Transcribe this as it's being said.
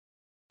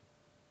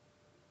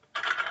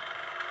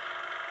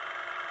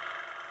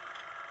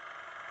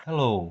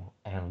Hello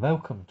and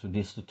welcome to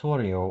this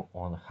tutorial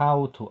on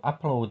how to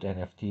upload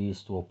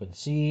NFTs to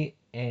OpenSea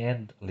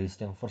and list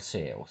them for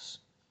sales.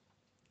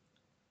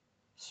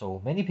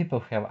 So many people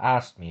have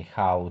asked me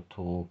how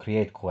to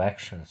create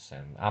collections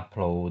and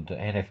upload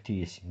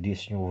NFTs in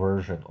this new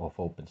version of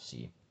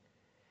OpenSea.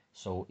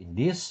 So in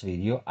this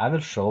video I will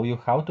show you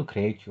how to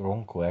create your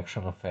own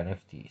collection of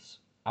NFTs,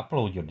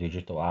 upload your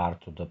digital art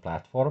to the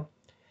platform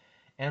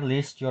and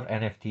list your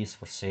NFTs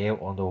for sale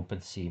on the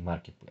OpenSea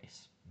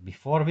marketplace.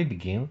 Before we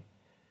begin,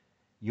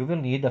 you will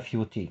need a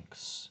few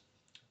things.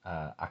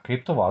 A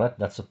crypto wallet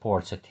that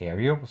supports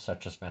Ethereum,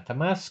 such as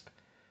MetaMask,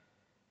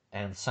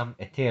 and some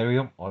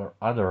Ethereum or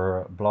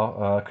other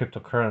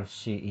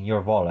cryptocurrency in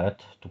your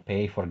wallet to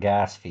pay for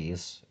gas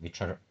fees,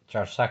 which are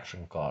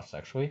transaction costs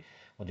actually,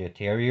 on the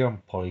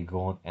Ethereum,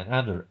 Polygon,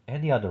 and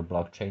any other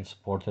blockchain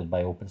supported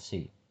by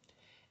OpenSea.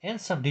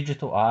 And some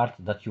digital art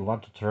that you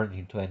want to turn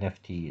into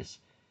NFTs.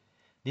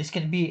 This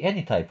can be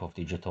any type of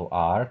digital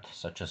art,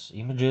 such as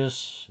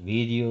images,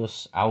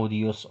 videos,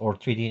 audios, or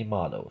 3D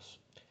models.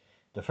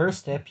 The first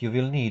step you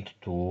will need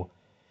to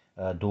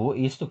do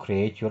is to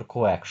create your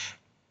collection.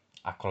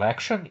 A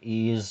collection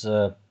is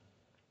a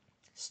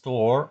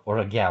store or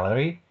a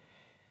gallery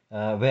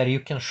where you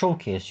can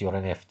showcase your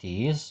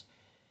NFTs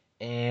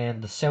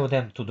and sell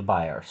them to the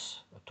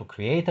buyers. To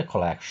create a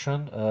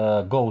collection,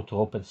 go to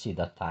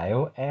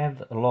OpenSea.io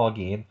and log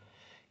in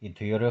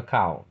into your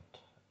account.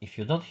 If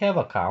you don't have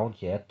an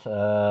account yet,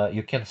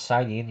 you can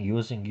sign in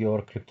using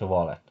your crypto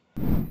wallet.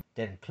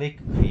 Then click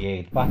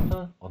Create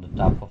button on the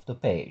top of the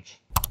page.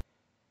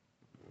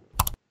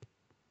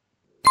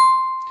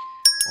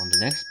 On the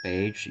next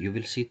page you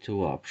will see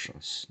two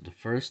options. The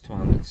first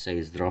one that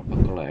says drop a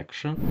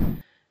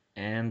collection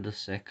and the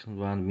second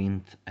one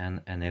mint an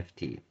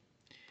NFT.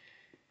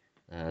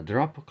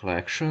 Drop a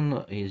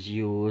collection is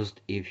used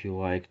if you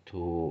like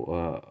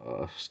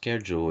to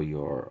schedule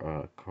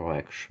your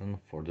collection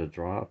for the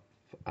drop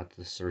at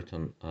a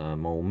certain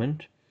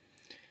moment,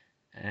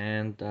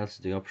 and that's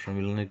the option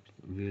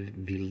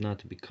will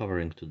not be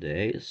covering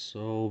today,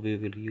 so we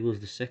will use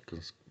the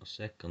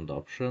second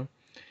option,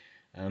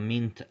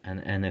 mint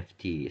an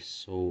NFT,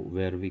 so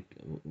where we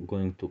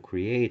going to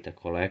create a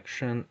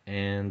collection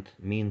and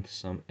mint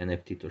some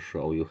NFT to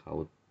show you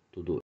how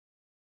to do it.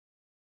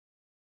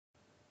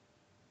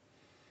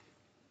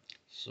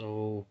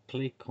 So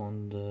click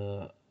on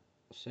the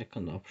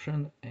second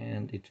option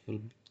and it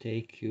will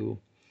take you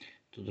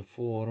to the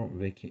form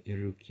where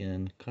you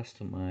can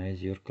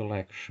customize your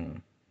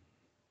collection.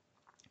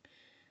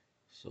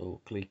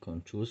 So click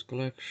on choose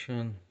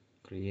collection,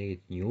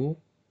 create new,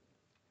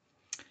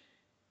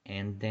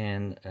 and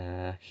then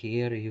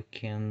here you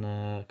can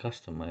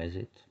customize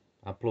it,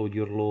 upload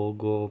your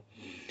logo,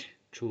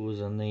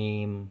 choose a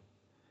name,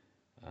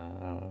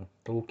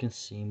 token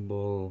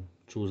symbol,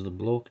 choose the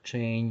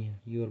blockchain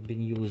you've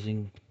been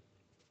using.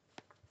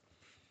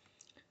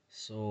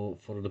 So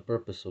for the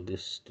purpose of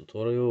this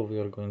tutorial we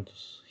are going to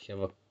have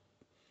a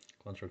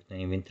contract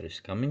name winter is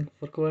coming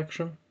for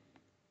collection.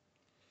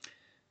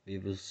 We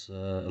will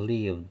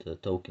leave the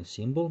token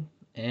symbol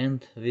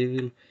and we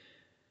will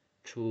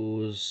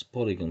choose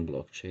Polygon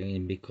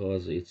blockchain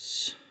because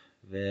it's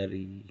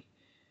very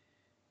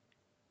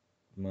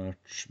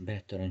much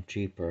better and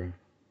cheaper.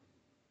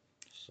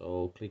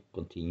 So click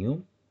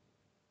continue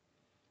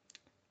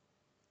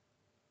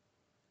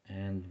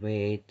and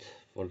wait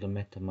for the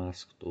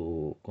MetaMask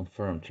to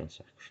confirm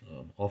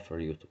transaction, offer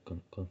you to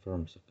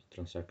confirm the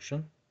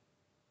transaction.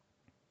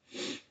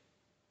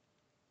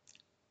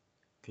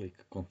 Click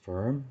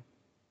confirm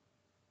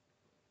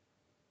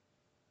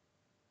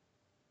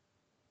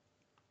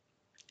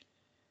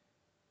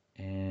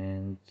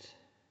and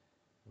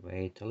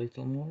wait a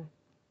little more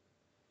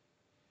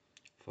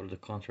for the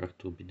contract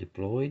to be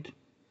deployed.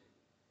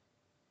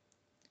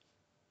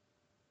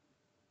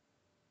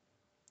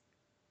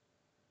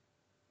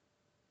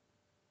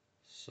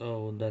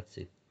 So that's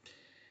it.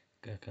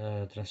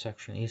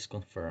 Transaction is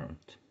confirmed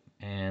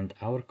and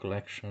our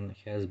collection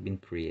has been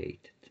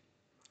created.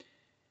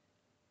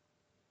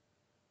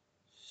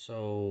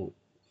 So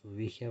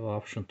we have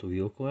option to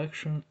view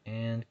collection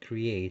and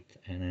create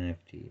an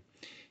NFT.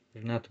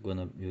 We're not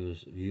gonna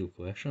use view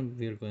collection.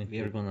 We're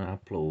gonna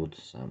upload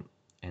some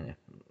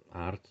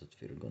art that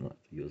we're gonna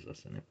use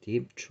as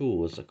NFT.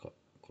 Choose a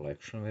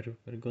collection where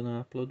we're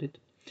gonna upload it.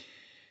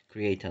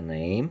 Create a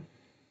name.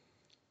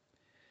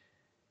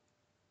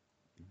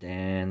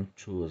 Then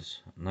choose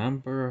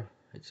number.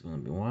 It's gonna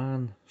be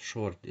 1.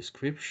 Short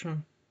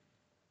description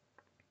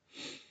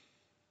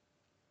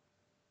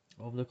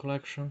of the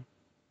collection.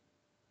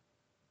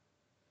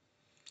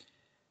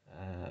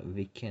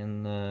 We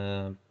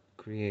can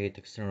create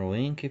external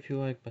link if you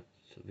like, but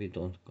we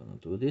don't gonna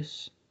do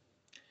this.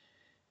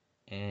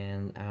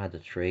 And add a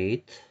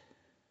trait.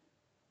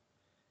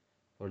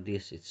 For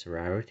this it's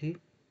rarity,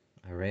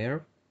 a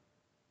rare,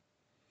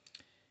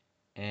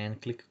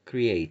 and click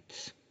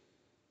create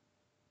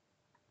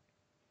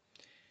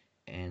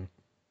and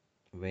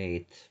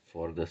wait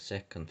for the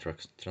second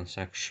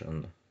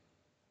transaction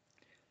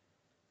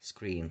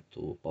screen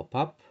to pop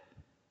up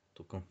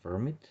to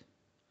confirm it.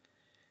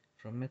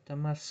 from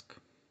MetaMask.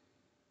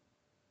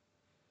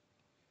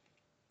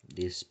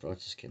 This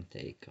process can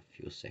take a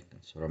few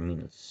seconds or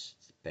minutes,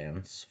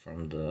 depends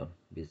from the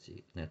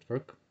busy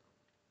network.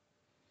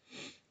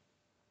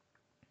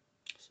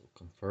 So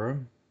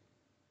confirm.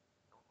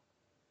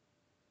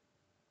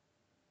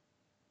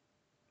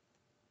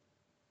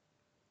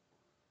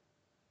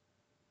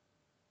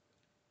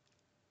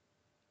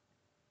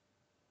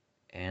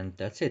 And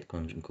that's it.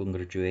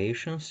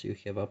 Congratulations, you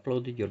have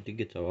uploaded your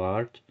digital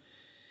art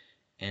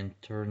and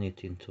turn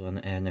it into an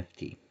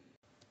NFT.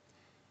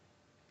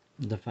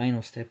 The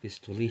final step is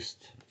to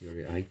list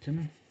your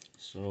item.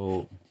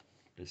 So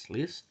let's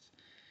list,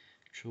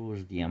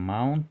 choose the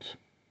amount.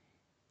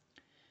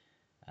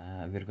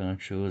 We're gonna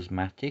choose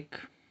Matic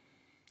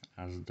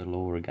as the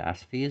lower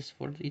gas fees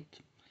for it.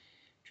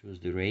 Choose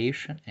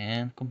duration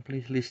and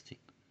complete listing.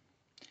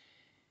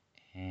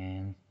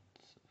 And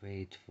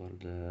wait for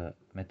the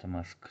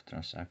MetaMask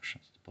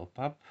transactions to pop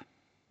up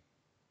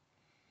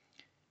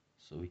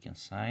so we can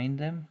sign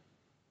them.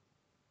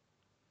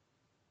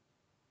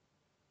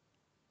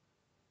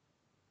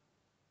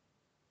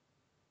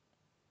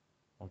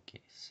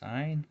 Okay,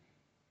 sign.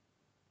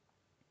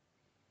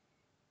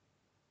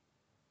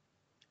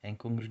 And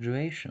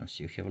congratulations,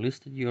 you have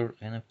listed your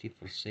NFT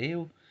for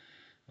sale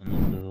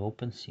on the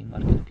OpenSea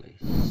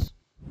marketplace.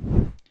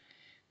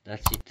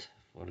 That's it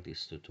for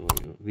this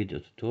video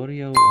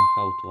tutorial on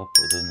how to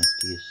upload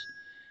NFTs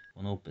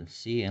on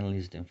OpenSea and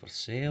list them for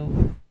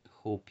sale.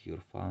 Hope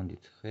you found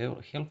it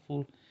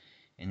helpful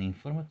and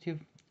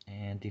informative.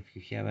 And if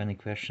you have any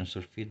questions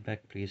or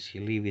feedback, please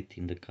leave it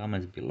in the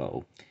comments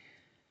below.